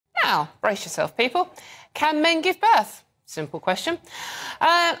Now, brace yourself, people. Can men give birth? Simple question.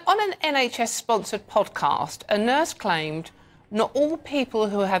 On an NHS-sponsored podcast, a nurse claimed not all people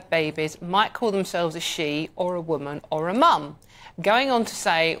who have babies might call themselves a she or a woman or a mum. Going on to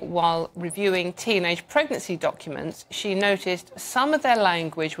say, while reviewing teenage pregnancy documents, she noticed some of their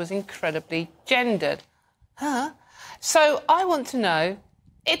language was incredibly gendered. Huh? So I want to know,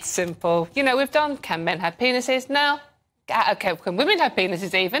 it's simple. You know, we've done, can men have penises? Now, okay, can women have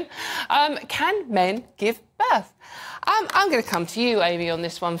penises even? Can men give birth? I'm going to come to you, Amy, on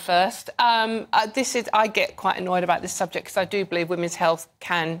this one first. I get quite annoyed about this subject because I do believe women's health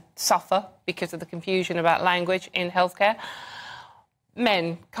can suffer because of the confusion about language in healthcare.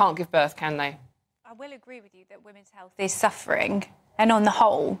 Men can't give birth, can they? I will agree with you that women's health is suffering, and on the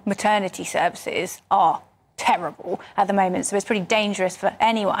whole, maternity services are terrible at the moment, so it's pretty dangerous for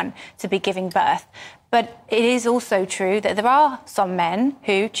anyone to be giving birth. But it is also true that there are some men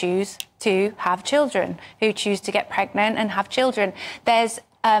who choose to have children, who choose to get pregnant and have children. There's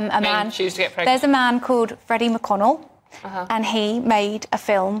There's a man called Freddie McConnell, and he made a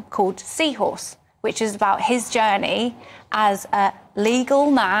film called Seahorse, which is about his journey as a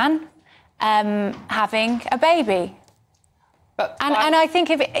legal man having a baby. And I think,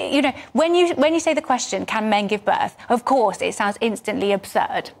 when you say the question, can men give birth, of course, it sounds instantly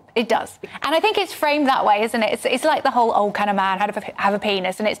absurd. It does. And I think it's framed that way, isn't it? It's like the whole, can a man have a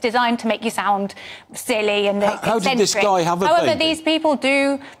penis? And it's designed to make you sound silly and eccentric. How did this guy have a baby? However,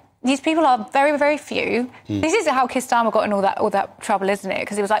 these people are very, very few. This is how Keir Starmer got in all that trouble, isn't it?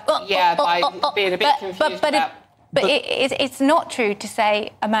 Because he was like... by being a bit confused But it's not true to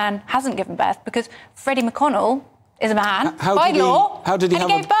say a man hasn't given birth, because Freddie McConnell is a man by law, and he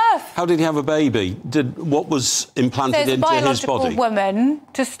gave birth. How did he have a baby? What was implanted into his body? There's a biological woman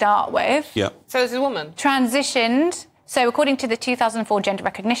to start with. Yeah. So there's a woman? Transitioned. So according to the 2004 Gender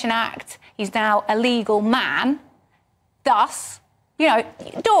Recognition Act, he's now a legal man. Thus,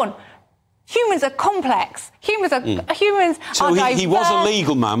 Dawn, humans are complex. Humans are diverse. So he was a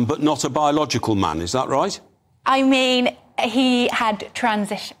legal man, but not a biological man. Is that right? I mean, he had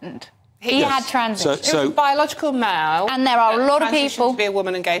transitioned. He had transitioned. So biological male, and there are a lot of people to be a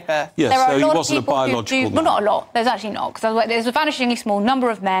woman and gave birth. Yes, there are so a lot he wasn't of people a biological man. Well, not a lot. There's actually not, because there's a vanishingly small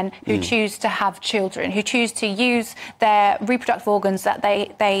number of men who choose to have children, who choose to use their reproductive organs that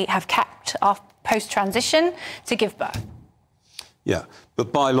they have kept post-transition to give birth. Yeah,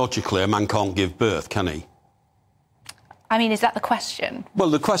 but biologically, a man can't give birth, can he? I mean, is that the question? Well,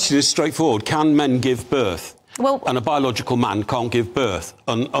 the question is straightforward. Can men give birth? Well, and a biological man can't give birth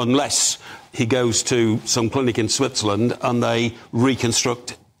unless he goes to some clinic in Switzerland and they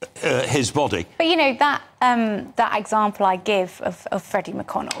reconstruct his body. But, that example I give of Freddie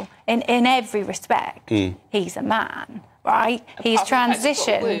McConnell, in every respect, he's a man, right? He's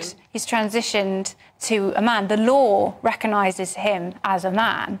transitioned to a man. The law recognises him as a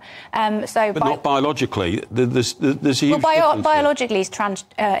man. But not biologically. There's a huge difference. Biologically, he's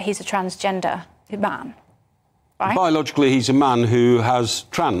a transgender man. Right? Biologically, he's a man who has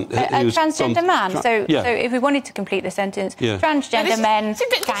a transgender man. So if we wanted to complete the sentence, transgender men can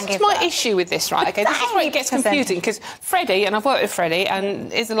give birth. This is my issue with this, right? Okay, this is where it gets confusing, because Freddie, and I've worked with Freddie,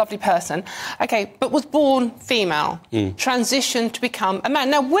 and is a lovely person, okay, but was born female, transitioned to become a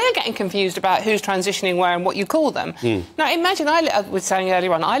man. Now, we're getting confused about who's transitioning where and what you call them. Now, imagine, I was saying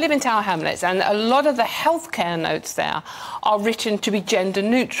earlier on, I live in Tower Hamlets, and a lot of the healthcare notes there are written to be gender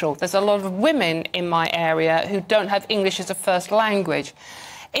neutral. There's a lot of women in my area who don't have English as a first language.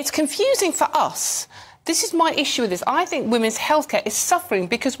 It's confusing for us. This is my issue with this. I think women's healthcare is suffering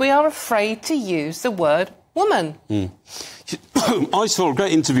because we are afraid to use the word woman. I saw a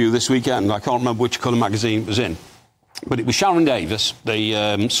great interview this weekend. I can't remember which colour magazine it was in, but it was Sharon Davis,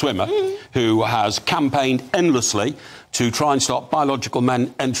 the swimmer, who has campaigned endlessly to try and stop biological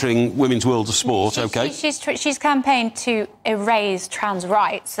men entering women's world of sport, She's campaigned to erase trans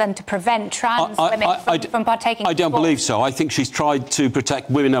rights and to prevent trans women from partaking in I don't sport. believe so. I think she's tried to protect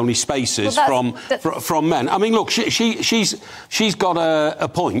women-only spaces from men. I mean, look, she's got a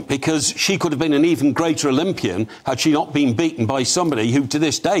point, because she could have been an even greater Olympian had she not been beaten by somebody who, to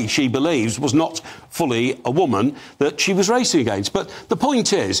this day, she believes was not fully a woman that she was racing against. But the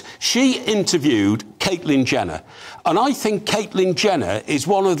point is, she interviewed Caitlyn Jenner, and I think Caitlyn Jenner is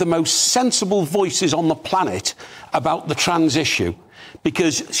one of the most sensible voices on the planet about the trans issue,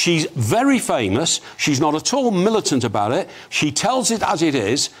 because she's very famous, she's not at all militant about it, she tells it as it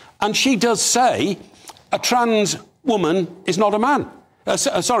is, and she does say a trans woman is not a man.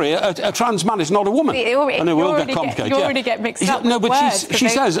 Sorry, a trans man is not a woman. You already get mixed up. No, but she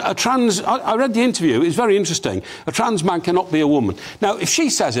says a trans... I read the interview, it's very interesting. A trans man cannot be a woman. Now, if she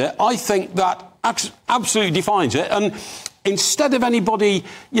says it, I think that absolutely defines it. And instead of anybody,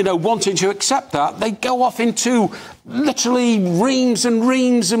 you know, wanting to accept that, they go off into literally reams and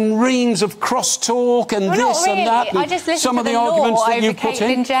reams and reams of crosstalk and this and that. And I just listen some to of the law arguments that you over put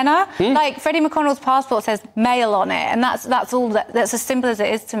in. Caitlyn Jenner. Like Freddie McConnell's passport says male on it, and that's all. That's as simple as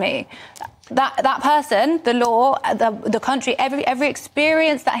it is to me. That person, the law, the country, every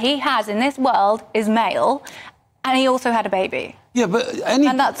experience that he has in this world is male, and he also had a baby. Yeah, but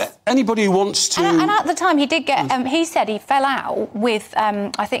anybody who wants to... And at the time, he did get... he said he fell out with,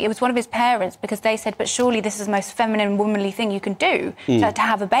 I think it was one of his parents, because they said, but surely this is the most feminine, womanly thing you can do, to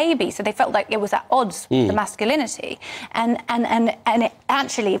have a baby. So they felt like it was at odds with the masculinity. And it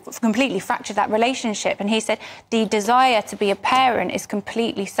actually completely fractured that relationship. And he said the desire to be a parent is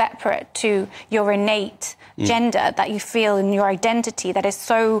completely separate to your innate gender that you feel in your identity that is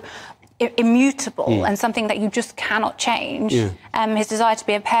so... immutable and something that you just cannot change. His desire to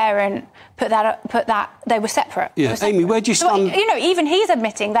be a parent put that they were separate. Yeah, Amy, where do you stand? So, you know, even he's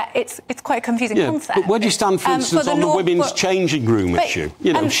admitting that it's quite a confusing concept. But where do you stand, for instance, on the women's changing room issue?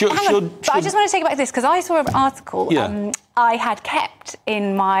 You know, should... But I just want to take it back to this because I saw an article. I had kept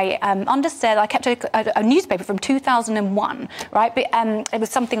in my understairs. I kept a newspaper from 2001, right? But it was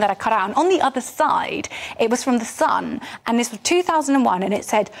something that I cut out. And on the other side, it was from the Sun, and this was 2001, and it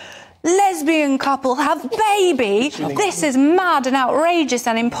said, lesbian couple have baby. This is mad and outrageous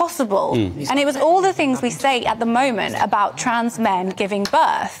and impossible. And it was all the things we say at the moment about trans men giving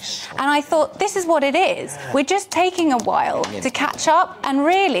birth. And I thought, this is what it is. We're just taking a while to catch up. And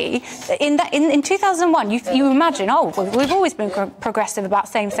really, in 2001, you imagine, oh, well, we've always been progressive about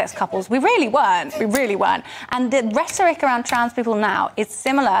same-sex couples. We really weren't. We really weren't. And the rhetoric around trans people now is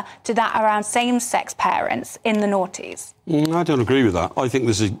similar to that around same-sex parents in the noughties. I don't agree with that. I think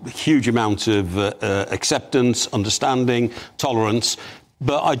there's a huge amount of acceptance, understanding, tolerance,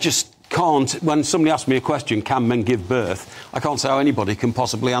 but I just can't... When somebody asks me a question, can men give birth, I can't say how anybody can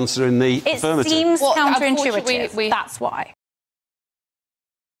possibly answer in the affirmative. It seems counterintuitive. That's why.